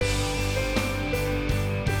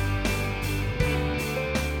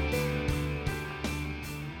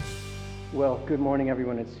Well, good morning,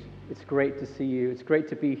 everyone. It's great to see you. It's great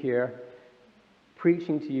to be here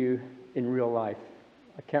preaching to you in real life.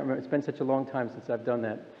 I can't remember. It's been such a long time since I've done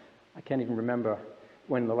that. I can't even remember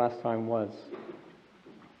when the last time was.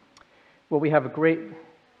 Well, we have a great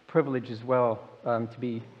privilege as well to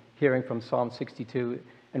be hearing from Psalm 62.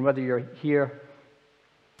 And whether you're here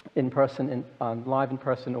in person, live in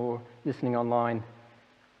person, or listening online,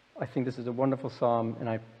 I think this is a wonderful psalm, and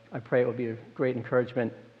I pray it will be a great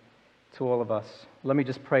encouragement to all of us. Let me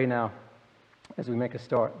just pray now as we make a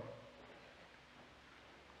start.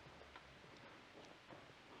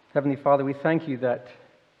 Heavenly Father, we thank you that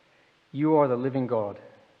you are the living God.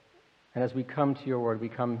 And as we come to your word, we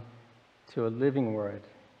come to a living word.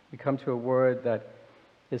 We come to a word that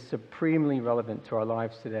is supremely relevant to our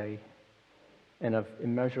lives today and of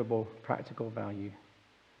immeasurable practical value.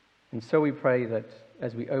 And so we pray that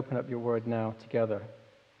as we open up your word now together,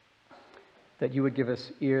 that you would give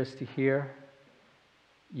us ears to hear,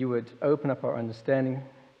 you would open up our understanding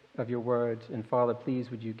of your word, and Father,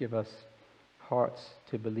 please would you give us hearts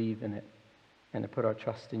to believe in it and to put our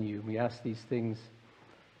trust in you. We ask these things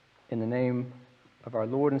in the name of our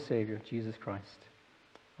Lord and Savior, Jesus Christ.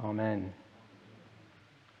 Amen.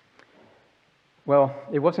 Well,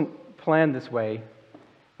 it wasn't planned this way,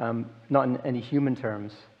 not in any human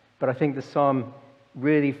terms, but I think the psalm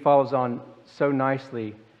really follows on so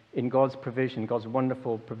nicely in God's provision, God's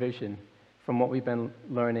wonderful provision from what we've been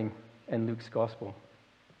learning in Luke's gospel.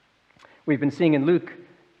 We've been seeing in Luke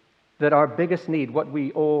that our biggest need, what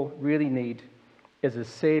we all really need, is a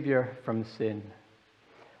Savior from sin.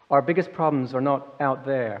 Our biggest problems are not out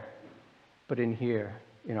there, but in here,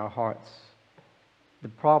 in our hearts. The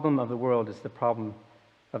problem of the world is the problem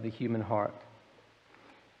of the human heart.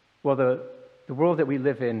 Well, the world that we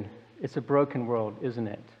live in, it's a broken world, isn't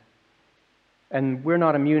it? And we're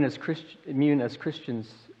not immune as Christians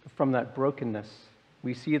from that brokenness.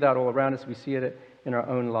 We see that all around us. We see it in our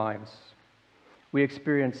own lives. We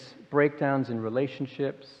experience breakdowns in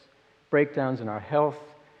relationships, breakdowns in our health,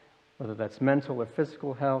 whether that's mental or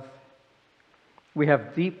physical health. We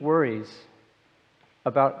have deep worries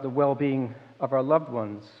about the well-being of our loved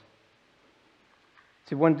ones.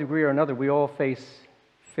 To one degree or another, we all face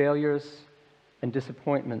failures and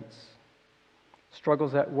disappointments,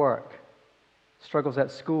 struggles at work, struggles at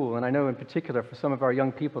school, and I know in particular for some of our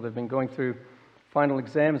young people that have been going through final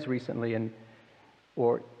exams recently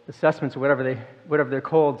or assessments or whatever they're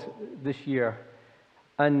called this year,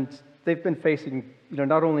 and they've been facing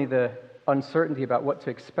not only the uncertainty about what to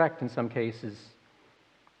expect in some cases,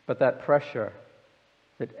 but that pressure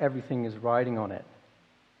that everything is riding on it,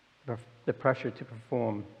 the pressure to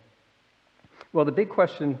perform. Well, the big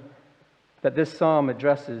question that this psalm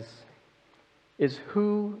addresses is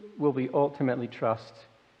who will we ultimately trust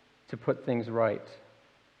to put things right?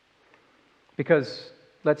 Because,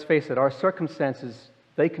 let's face it, our circumstances,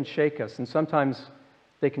 they can shake us, and sometimes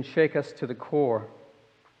they can shake us to the core.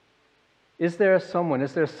 Is there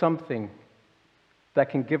something that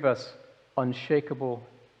can give us unshakable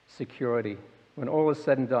security when all is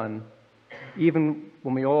said and done, even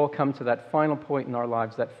when we all come to that final point in our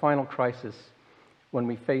lives, that final crisis, when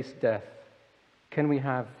we face death? Can we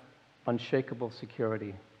have unshakable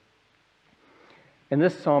security? And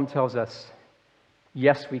this psalm tells us,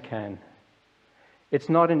 yes, we can. It's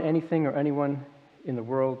not in anything or anyone in the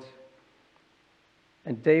world.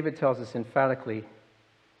 And David tells us emphatically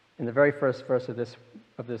in the very first verse of this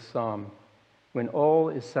psalm, when all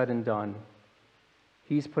is said and done,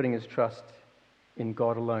 he's putting his trust in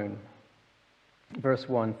God alone. Verse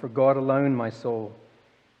 1, for God alone my soul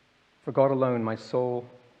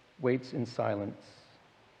waits in silence.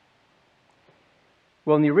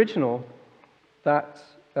 Well, in the original,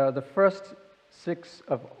 the first 6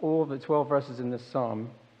 of all the 12 verses in this psalm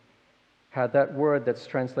had that word that's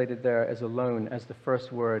translated there as alone as the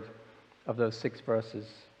first word of those 6 verses.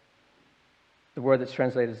 The word that's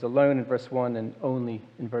translated as alone in verse 1 and only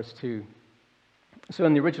in verse 2. So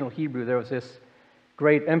in the original Hebrew, there was this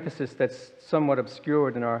great emphasis that's somewhat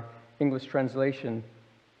obscured in our English translation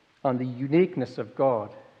on the uniqueness of God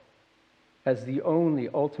as the only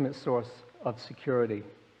ultimate source of security,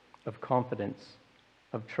 of confidence,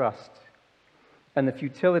 of trust, and the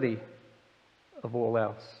futility of all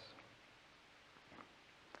else.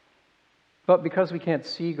 But because we can't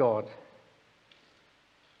see God,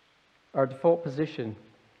 our default position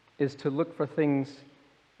is to look for things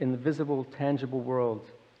in the visible, tangible world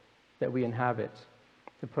that we inhabit,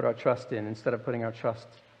 to put our trust in, instead of putting our trust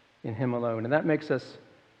in Him alone. And that makes us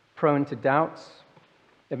prone to doubts.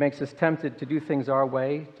 It makes us tempted to do things our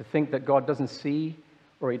way, to think that God doesn't see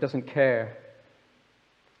or He doesn't care.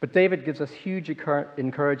 But David gives us huge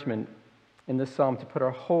encouragement in this psalm to put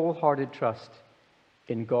our wholehearted trust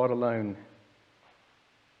in God alone.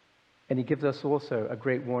 And he gives us also a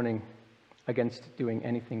great warning against doing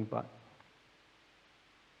anything but.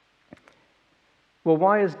 Well,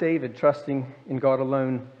 why is David trusting in God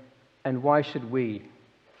alone, and why should we?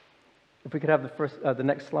 If we could have the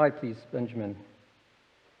next slide, please, Benjamin.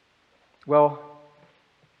 Well,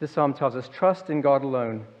 this psalm tells us, trust in God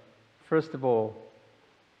alone, first of all,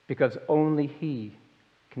 because only He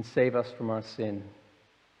can save us from our sin.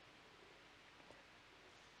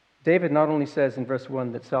 David not only says in verse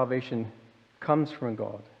 1 that salvation comes from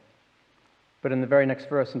God, but in the very next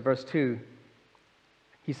verse, in verse 2,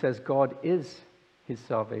 he says God is his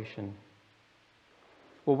salvation.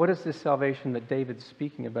 Well, what is this salvation that David's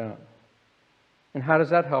speaking about? And how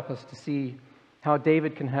does that help us to see how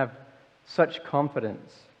David can have such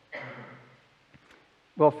confidence?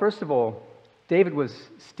 Well, first of all, David was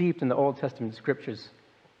steeped in the Old Testament scriptures.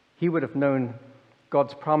 He would have known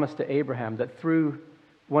God's promise to Abraham that through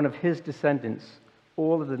one of his descendants,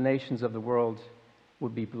 all of the nations of the world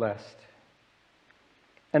would be blessed.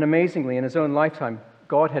 And amazingly, in his own lifetime,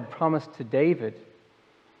 God had promised to David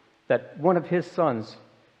that one of his sons,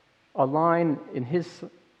 a line in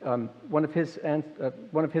one of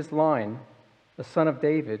his line, the son of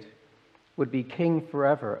David, would be king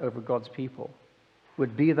forever over God's people,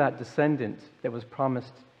 would be that descendant that was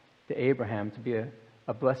promised to Abraham to be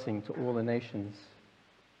a blessing to all the nations.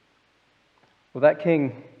 Well, that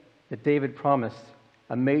king that David promised,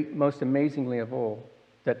 most amazingly of all,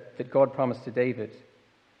 that God promised to David,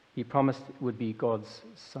 he promised would be God's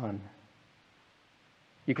son.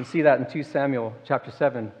 You can see that in 2 Samuel chapter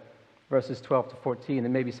 7, verses 12 to 14,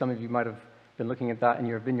 and maybe some of you might have been looking at that in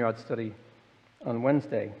your vineyard study on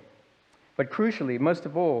Wednesday. But crucially, most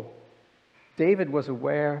of all, David was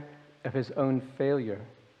aware of his own failure,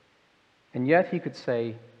 and yet he could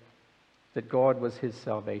say that God was his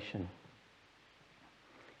salvation.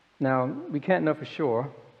 Now, we can't know for sure,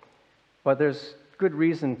 but there's good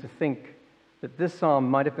reason to think that this psalm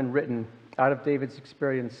might have been written out of David's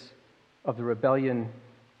experience of the rebellion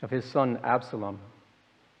of his son Absalom.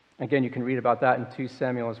 Again, you can read about that in 2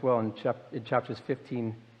 Samuel as well, in chapters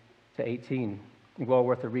 15 to 18. Well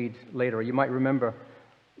worth a read later. You might remember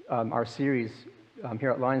our series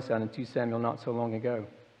here at Lansdowne in 2 Samuel not so long ago.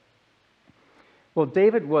 Well,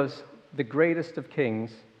 David was the greatest of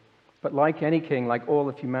kings, but like any king, like all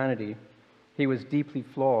of humanity, he was deeply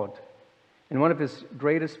flawed. And one of his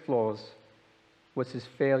greatest flaws was his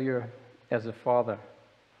failure as a father.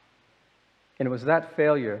 And it was that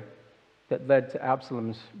failure that led to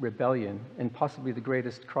Absalom's rebellion and possibly the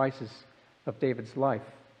greatest crisis of David's life.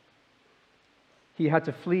 He had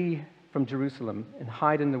to flee from Jerusalem and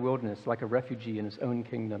hide in the wilderness like a refugee in his own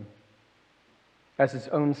kingdom, as his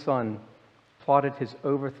own son plotted his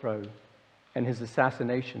overthrow and his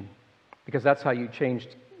assassination, because that's how you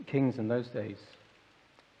changed kings in those days.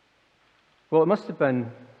 Well, it must have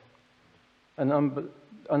been an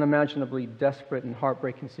unimaginably desperate and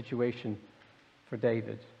heartbreaking situation for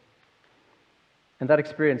David. And that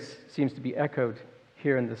experience seems to be echoed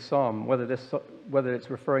here in this psalm, whether it's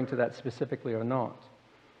referring to that specifically or not.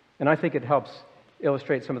 And I think it helps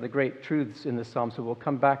illustrate some of the great truths in this psalm, so we'll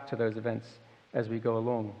come back to those events as we go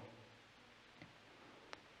along.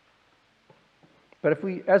 But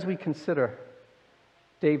as we consider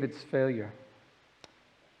David's failure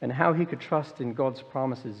and how he could trust in God's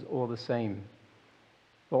promises all the same,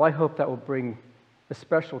 well, I hope that will bring a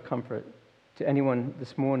special comfort to anyone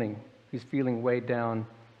this morning who's feeling weighed down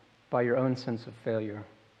by your own sense of failure.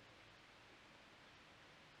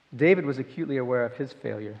 David was acutely aware of his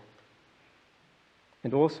failure,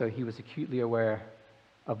 and also he was acutely aware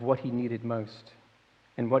of what he needed most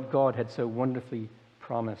and what God had so wonderfully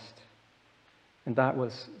promised. And that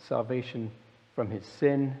was salvation from his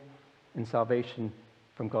sin and salvation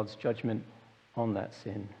from God's judgment on that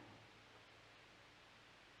sin.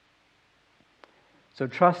 So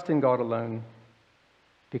trust in God alone,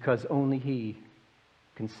 because only He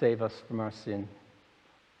can save us from our sin.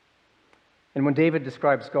 And when David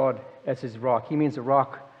describes God as his rock, he means a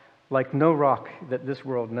rock like no rock that this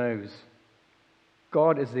world knows.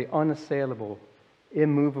 God is the unassailable,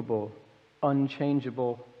 immovable,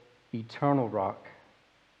 unchangeable, eternal rock.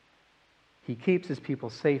 He keeps his people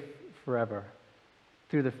safe forever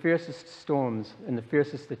through the fiercest storms and the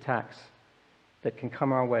fiercest attacks that can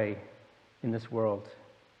come our way in this world.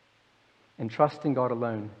 And trusting God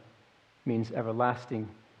alone means everlasting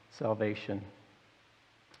salvation.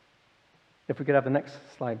 If we could have the next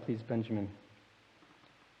slide, please, Benjamin.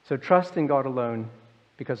 So trust in God alone,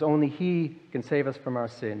 because only He can save us from our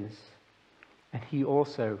sins. And He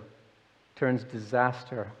also turns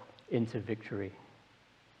disaster into victory.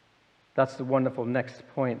 That's the wonderful next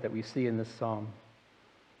point that we see in this psalm.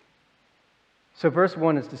 So verse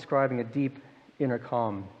 1 is describing a deep inner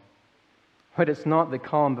calm. But it's not the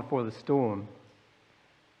calm before the storm.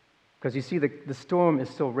 Because you see, the storm is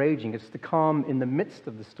still raging. It's the calm in the midst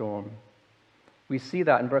of the storm. We see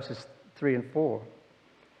that in verses 3 and 4.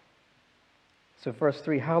 So verse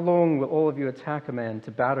 3, how long will all of you attack a man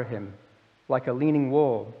to batter him, like a leaning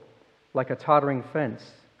wall, like a tottering fence?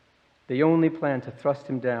 They only plan to thrust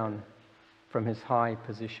him down from his high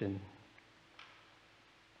position.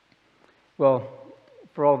 Well,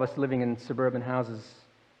 for all of us living in suburban houses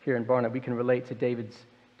here in Barnet, we can relate to David's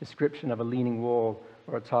description of a leaning wall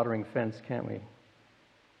or a tottering fence, can't we?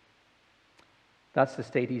 That's the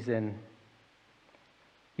state he's in.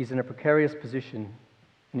 He's in a precarious position,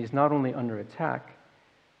 and he's not only under attack,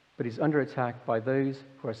 but he's under attack by those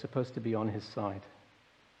who are supposed to be on his side.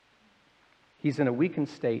 He's in a weakened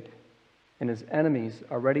state, and his enemies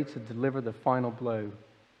are ready to deliver the final blow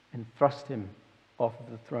and thrust him off of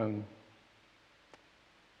the throne.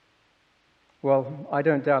 Well, I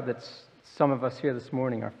don't doubt that some of us here this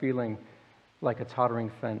morning are feeling like a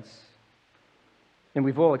tottering fence. And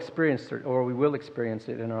we've all experienced it, or we will experience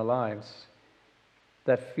it in our lives.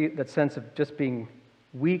 That sense of just being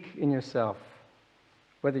weak in yourself,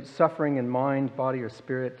 whether it's suffering in mind, body, or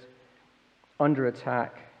spirit, under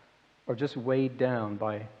attack, or just weighed down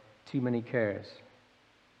by too many cares.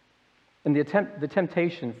 And the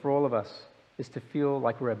temptation for all of us is to feel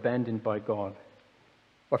like we're abandoned by God,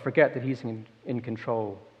 or forget that He's in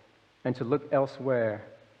control, and to look elsewhere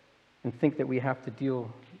and think that we have to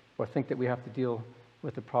deal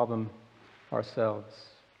with the problem ourselves.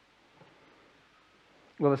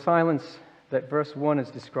 Well, the silence that verse 1 is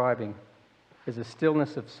describing is a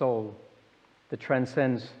stillness of soul that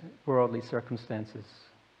transcends worldly circumstances.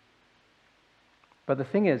 But the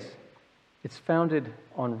thing is, it's founded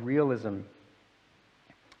on realism.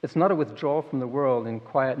 It's not a withdrawal from the world in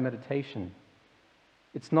quiet meditation.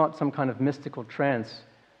 It's not some kind of mystical trance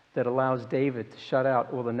that allows David to shut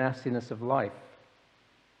out all the nastiness of life.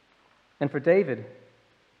 And for David,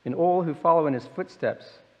 and all who follow in his footsteps,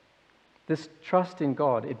 this trust in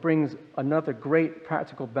God, it brings another great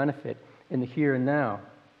practical benefit in the here and now.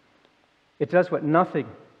 It does what nothing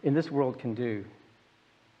in this world can do.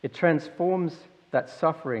 It transforms that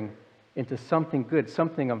suffering into something good,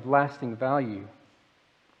 something of lasting value.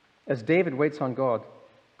 As David waits on God,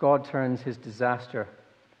 God turns his disaster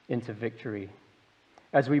into victory.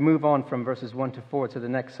 As we move on from verses 1 to 4 to the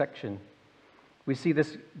next section, we see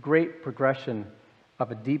this great progression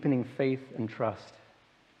of a deepening faith and trust.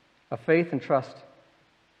 A faith and trust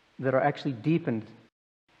that are actually deepened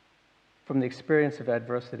from the experience of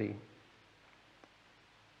adversity.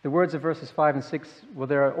 The words of verses 5 and 6, well,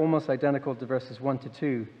 they're almost identical to verses 1 to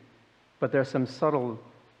 2, but there are some subtle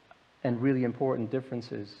and really important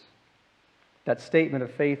differences. That statement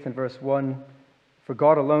of faith in verse 1, for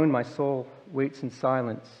God alone my soul waits in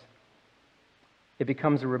silence. It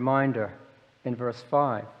becomes a reminder in verse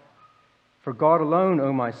 5. For God alone,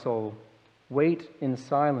 O my soul, wait in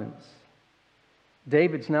silence.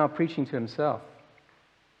 David's now preaching to himself.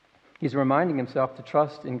 He's reminding himself to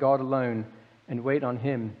trust in God alone and wait on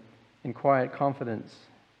Him in quiet confidence.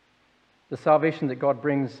 The salvation that God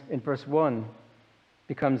brings in verse 1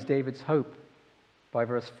 becomes David's hope by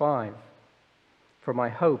verse 5. For my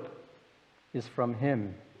hope is from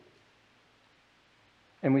Him.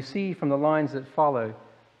 And we see from the lines that follow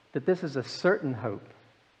that this is a certain hope.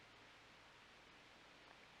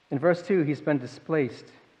 In verse 2, he's been displaced.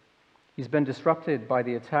 He's been disrupted by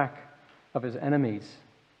the attack of his enemies.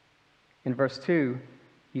 In verse 2,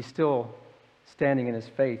 he's still standing in his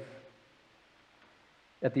faith.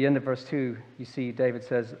 At the end of verse 2, you see David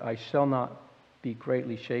says, I shall not be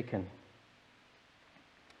greatly shaken.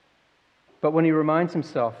 But when he reminds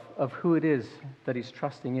himself of who it is that he's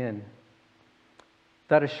trusting in,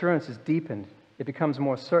 that assurance is deepened. It becomes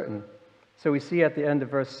more certain. So we see at the end of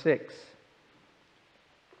verse 6,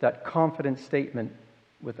 that confident statement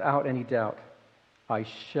without any doubt, I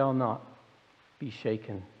shall not be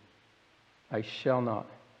shaken. I shall not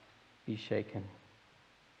be shaken.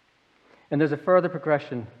 And there's a further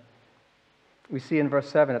progression. We see in verse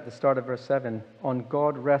 7, at the start of verse 7, on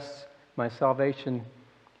God rests my salvation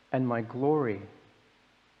and my glory.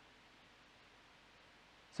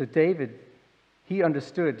 So David, he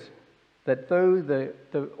understood that though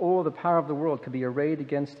all the power of the world could be arrayed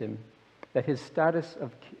against him, that his status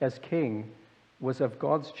as king was of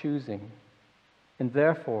God's choosing, and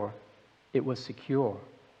therefore it was secure.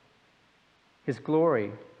 His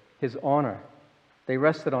glory, his honor, they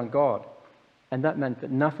rested on God, and that meant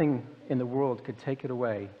that nothing in the world could take it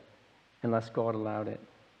away unless God allowed it.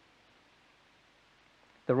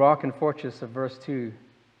 The rock and fortress of verse 2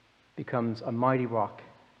 becomes a mighty rock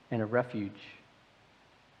and a refuge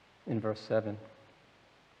in verse 7.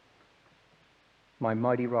 My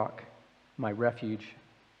mighty rock, my refuge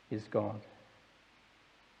is God.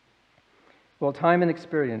 Well, time and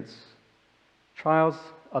experience, trials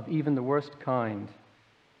of even the worst kind,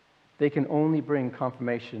 they can only bring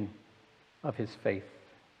confirmation of his faith.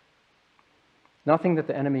 Nothing that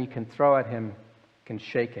the enemy can throw at him can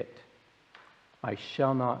shake it. I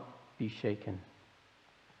shall not be shaken.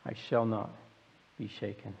 I shall not be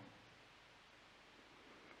shaken.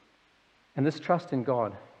 And this trust in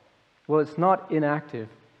God, well, it's not inactive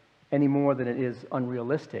any more than it is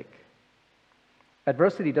unrealistic.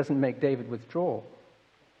 Adversity doesn't make David withdraw.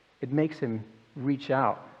 It makes him reach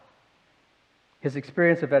out. His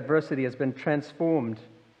experience of adversity has been transformed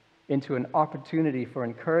into an opportunity for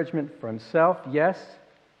encouragement for himself, yes,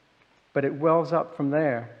 but it wells up from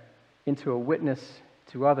there into a witness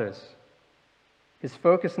to others. His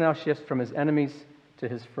focus now shifts from his enemies to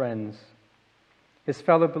his friends, his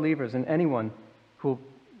fellow believers, and anyone who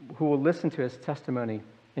will listen to his testimony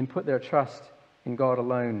and put their trust in God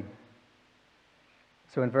alone.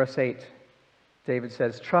 So in verse 8, David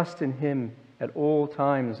says, "Trust in him at all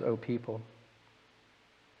times, O people.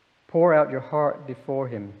 Pour out your heart before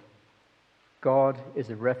him. God is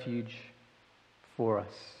a refuge for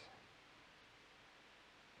us."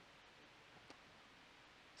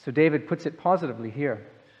 So David puts it positively here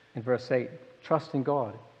in verse 8. Trust in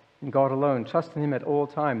God alone. Trust in him at all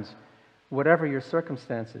times, whatever your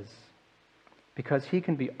circumstances, because he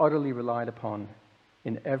can be utterly relied upon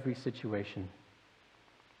in every situation.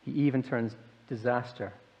 He even turns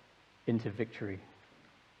disaster into victory.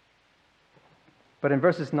 But in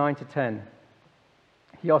verses 9 to 10,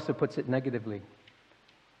 he also puts it negatively,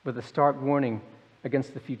 with a stark warning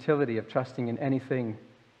against the futility of trusting in anything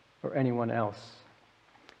or anyone else.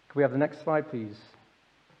 Can we have the next slide, please?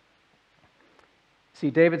 See,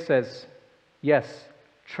 David says, yes,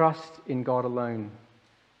 trust in God alone.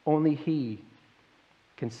 Only he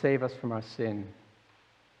can save us from our sin.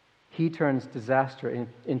 He turns disaster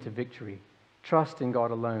into victory. Trust in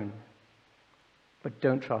God alone. But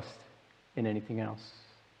don't trust in anything else.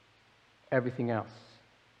 Everything else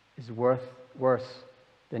is worse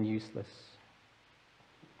than useless.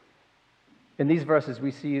 In these verses,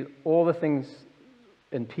 we see all the things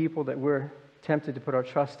and people that we're tempted to put our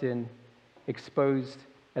trust in exposed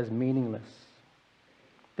as meaningless.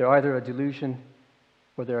 They're either a delusion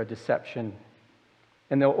or they're a deception.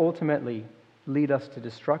 And they'll ultimately lead us to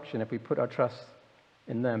destruction if we put our trust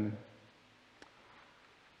in them.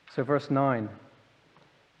 So verse 9,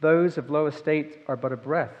 those of low estate are but a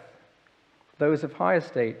breath. Those of high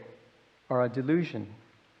estate are a delusion.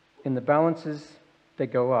 In the balances they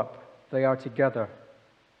go up. They are together,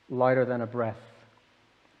 lighter than a breath.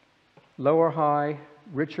 Low or high,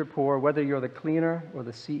 rich or poor, whether you're the cleaner or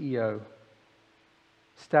the CEO,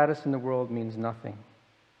 status in the world means nothing.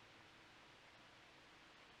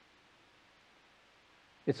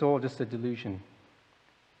 It's all just a delusion.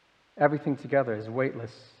 Everything together is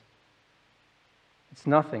weightless. It's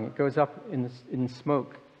nothing. It goes up in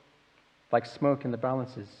smoke, like smoke in the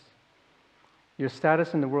balances. Your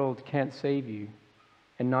status in the world can't save you,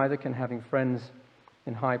 and neither can having friends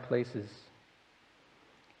in high places.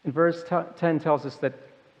 And verse 10 tells us that,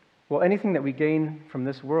 well, anything that we gain from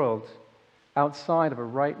this world outside of a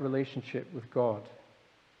right relationship with God,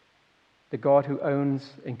 the God who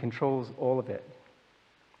owns and controls all of it,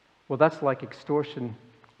 well, that's like extortion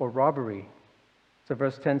or robbery. So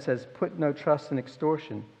verse 10 says, put no trust in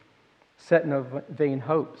extortion, set no vain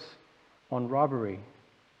hopes on robbery.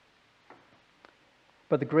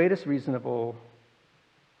 But the greatest reason of all,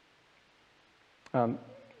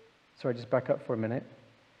 just back up for a minute.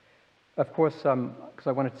 Of course, because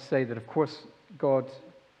I wanted to say that, of course, God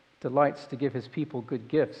delights to give his people good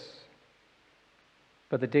gifts.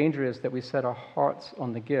 But the danger is that we set our hearts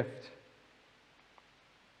on the gift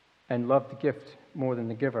and love the gift more than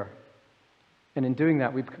the giver. And in doing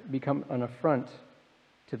that, we become an affront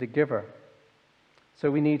to the giver.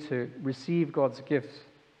 So we need to receive God's gifts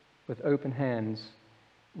with open hands,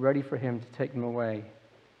 ready for him to take them away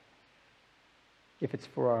if it's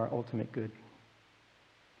for our ultimate good.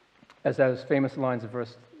 As those famous lines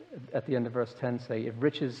at the end of verse 10 say, if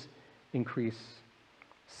riches increase,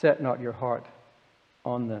 set not your heart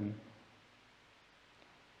on them.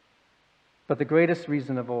 But the greatest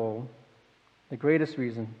reason of all, the greatest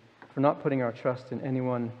reason for not putting our trust in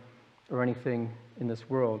anyone or anything in this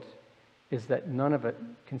world is that none of it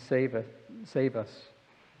can save us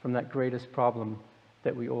from that greatest problem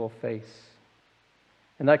that we all face.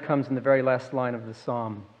 And that comes in the very last line of the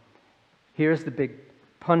psalm. Here's the big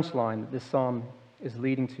punchline that this psalm is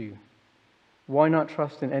leading to. Why not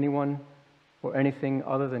trust in anyone or anything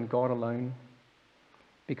other than God alone?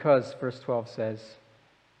 Because, verse 12 says,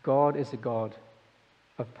 God is a God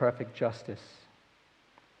of perfect justice.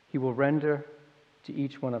 He will render to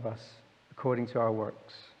each one of us according to our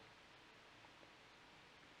works.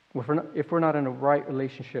 If we're not in a right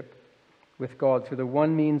relationship with God through the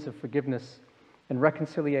one means of forgiveness and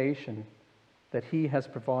reconciliation that He has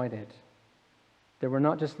provided, that we're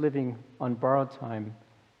not just living on borrowed time.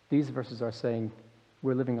 These verses are saying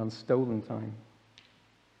we're living on stolen time.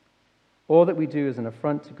 All that we do is an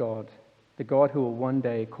affront to God, the God who will one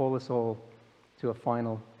day call us all to a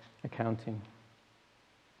final accounting.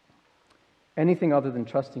 Anything other than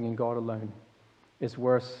trusting in God alone is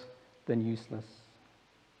worse than useless.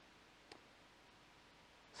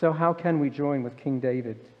 So how can we join with King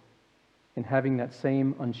David in having that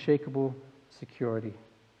same unshakable security?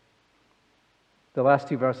 The last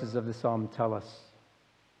two verses of the psalm tell us.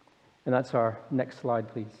 And that's our next slide,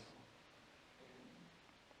 please.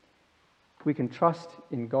 We can trust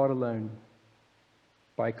in God alone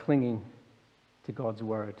by clinging to God's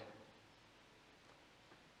word.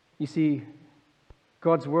 You see,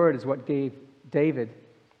 God's word is what gave David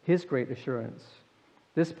his great assurance.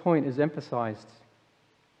 This point is emphasized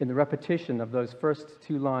in the repetition of those first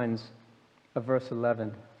two lines of verse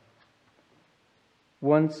 11.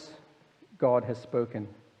 Once God has spoken,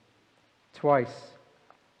 twice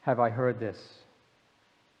have I heard this.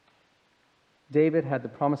 David had the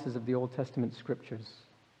promises of the Old Testament scriptures,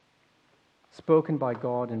 spoken by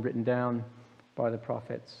God and written down by the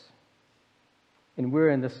prophets. And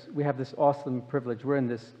we have this awesome privilege. We're in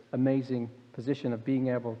this amazing position of being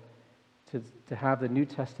able to have the New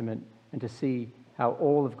Testament and to see how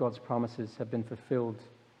all of God's promises have been fulfilled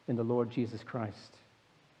in the Lord Jesus Christ.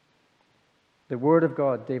 The Word of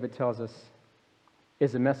God, David tells us,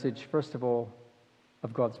 is a message, first of all,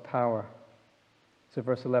 of God's power. So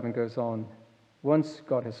verse 11 goes on, once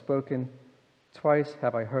God has spoken, twice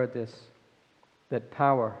have I heard this, that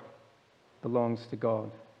power belongs to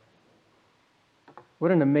God.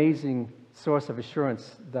 What an amazing source of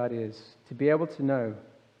assurance that is, to be able to know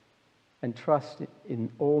and trust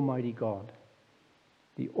in Almighty God,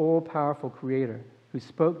 the all-powerful Creator who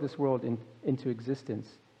spoke this world into existence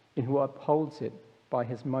and who upholds it by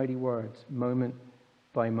His mighty words, moment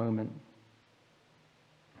by moment.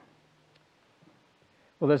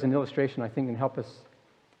 Well, there's an illustration I think can help us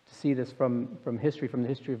to see this from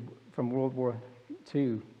World War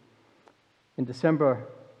II. In December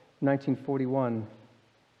 1941,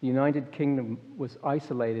 the United Kingdom was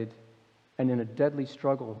isolated and in a deadly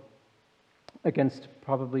struggle against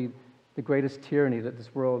probably the greatest tyranny that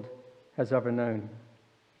this world has ever known.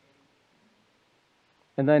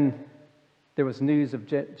 And then there was news of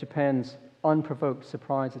Japan's unprovoked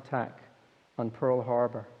surprise attack on Pearl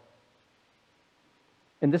Harbor.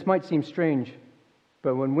 And this might seem strange,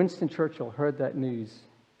 but when Winston Churchill heard that news,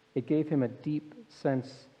 it gave him a deep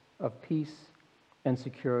sense of peace and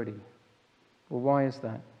security. Well, why is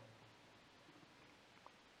that?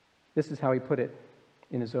 This is how he put it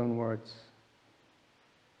in his own words.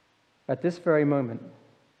 At this very moment,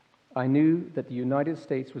 I knew that the United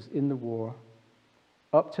States was in the war,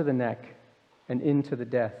 up to the neck and into the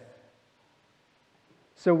death.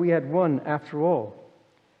 So we had won after all.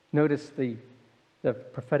 Notice the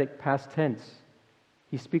prophetic past tense.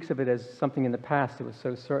 He speaks of it as something in the past. It was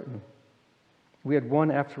so certain. We had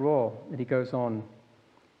won after all. And he goes on,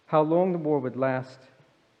 how long the war would last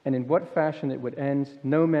and in what fashion it would end,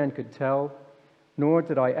 no man could tell, nor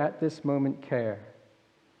did I at this moment care.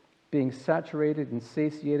 Being saturated and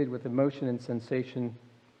satiated with emotion and sensation,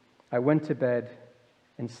 I went to bed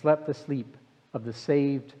and slept the sleep of the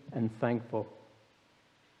saved and thankful.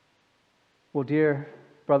 Well, dear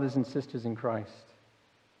brothers and sisters in Christ,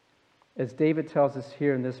 as David tells us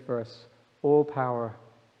here in this verse, all power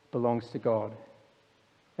belongs to God.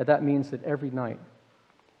 And that means that every night,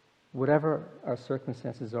 whatever our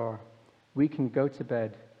circumstances are, we can go to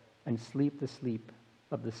bed and sleep the sleep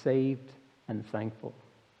of the saved and thankful.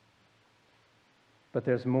 But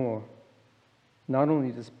there's more. Not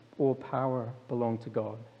only does all power belong to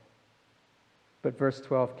God, but verse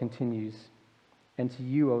 12 continues, and to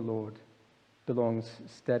you, O Lord, belongs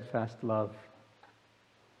steadfast love.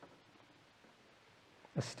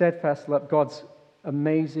 A steadfast love, God's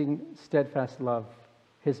amazing steadfast love,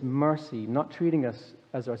 His mercy, not treating us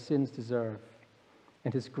as our sins deserve,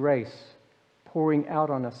 and His grace, pouring out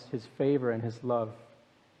on us His favor and His love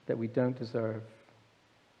that we don't deserve.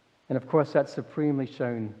 And of course, that's supremely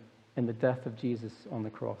shown in the death of Jesus on the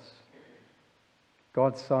cross.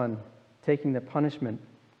 God's Son, taking the punishment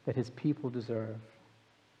that his people deserve.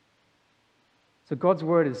 So God's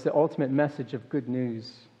word is the ultimate message of good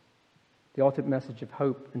news, the ultimate message of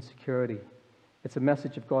hope and security. It's a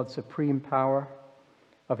message of God's supreme power,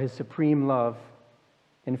 of his supreme love,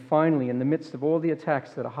 and finally, in the midst of all the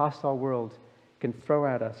attacks that a hostile world can throw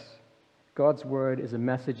at us, God's word is a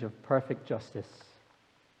message of perfect justice.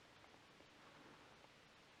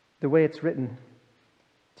 The way it's written,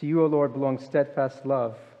 to you, O Lord, belongs steadfast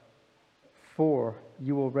love, for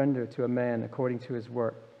you will render to a man according to his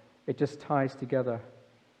work. It just ties together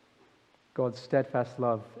God's steadfast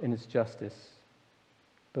love and his justice.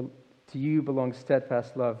 But to you belongs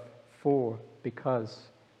steadfast love, because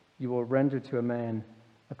you will render to a man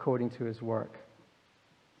according to his work.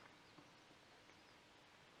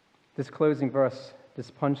 This closing verse, this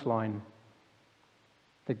punchline,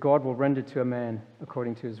 that God will render to a man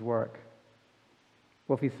according to his work.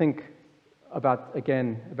 Well, if you think about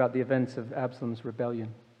the events of Absalom's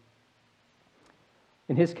rebellion,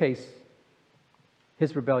 in his case,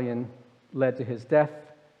 his rebellion led to his death,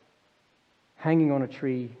 hanging on a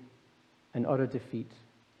tree, and utter defeat.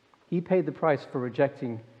 He paid the price for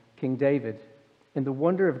rejecting King David. And the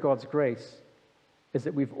wonder of God's grace is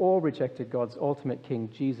that we've all rejected God's ultimate King,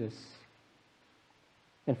 Jesus.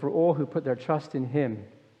 And for all who put their trust in him,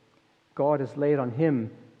 God has laid on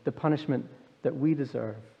him the punishment that we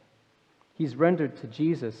deserve. He's rendered to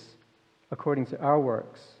Jesus according to our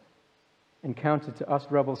works, and counted to us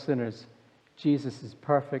rebel sinners Jesus'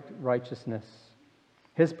 perfect righteousness,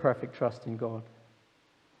 his perfect trust in God.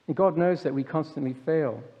 And God knows that we constantly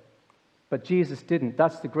fail, but Jesus didn't.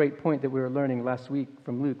 That's the great point that we were learning last week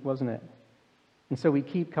from Luke, wasn't it? And so we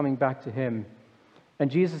keep coming back to him. And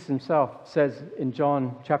Jesus himself says in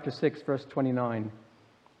John chapter 6, verse 29,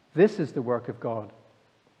 this is the work of God,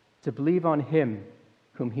 to believe on him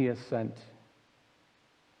whom he has sent.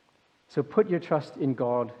 So put your trust in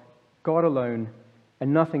God, God alone,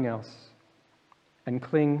 and nothing else, and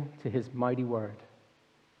cling to his mighty word.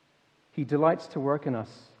 He delights to work in us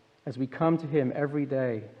as we come to him every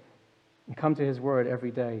day and come to his word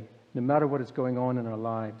every day, no matter what is going on in our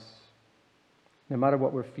lives, no matter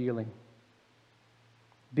what we're feeling.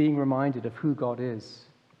 Being reminded of who God is,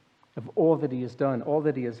 of all that he has done, all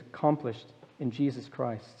that he has accomplished in Jesus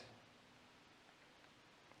Christ.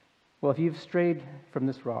 Well, if you've strayed from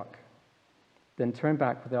this rock, then turn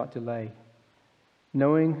back without delay,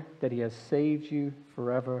 knowing that he has saved you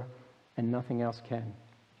forever and nothing else can.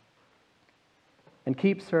 And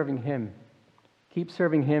keep serving him. Keep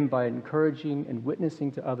serving him by encouraging and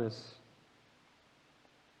witnessing to others.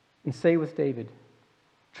 And say with David,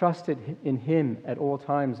 trust in him at all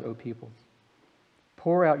times, O people.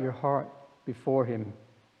 Pour out your heart before him.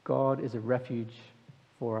 God is a refuge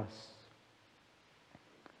for us.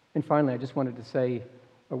 And finally, I just wanted to say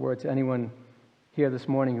a word to anyone here this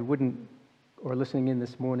morning who wouldn't, or listening in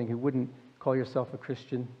this morning, who wouldn't call yourself a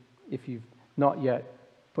Christian if you've not yet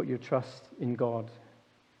put your trust in God.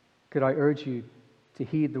 Could I urge you to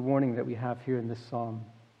heed the warning that we have here in this psalm?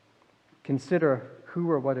 Consider who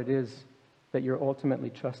or what it is that you're ultimately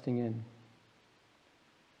trusting in.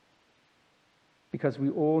 Because we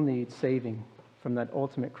all need saving from that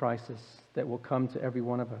ultimate crisis that will come to every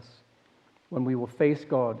one of us when we will face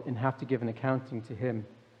God and have to give an accounting to him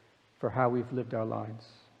for how we've lived our lives.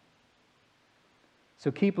 So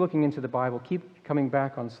keep looking into the Bible. Keep coming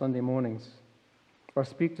back on Sunday mornings. Or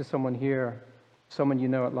speak to someone here, someone you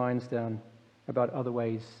know at Lionsdown, about other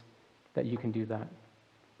ways that you can do that.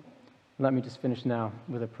 Let me just finish now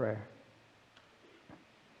with a prayer.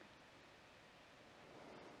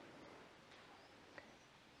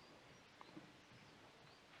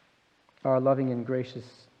 Our loving and gracious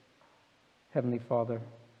Heavenly Father,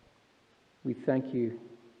 we thank you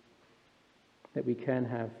that we can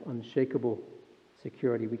have unshakable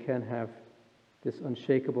security. We can have this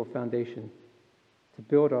unshakable foundation to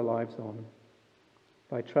build our lives on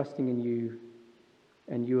by trusting in you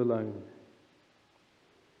and you alone.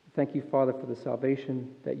 Thank you, Father, for the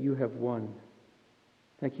salvation that you have won.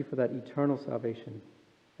 Thank you for that eternal salvation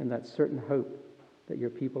and that certain hope that your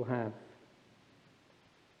people have.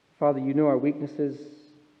 Father, you know our weaknesses,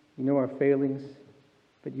 you know our failings,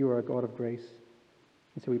 but you are a God of grace.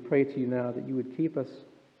 And so we pray to you now that you would keep us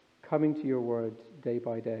coming to your word day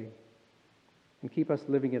by day and keep us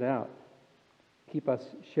living it out. Keep us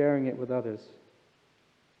sharing it with others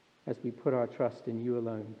as we put our trust in you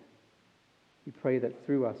alone. We pray that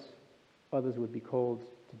through us, others would be called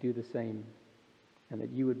to do the same and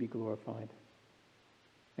that you would be glorified.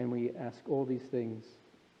 And we ask all these things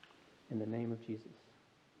in the name of Jesus.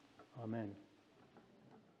 Amen.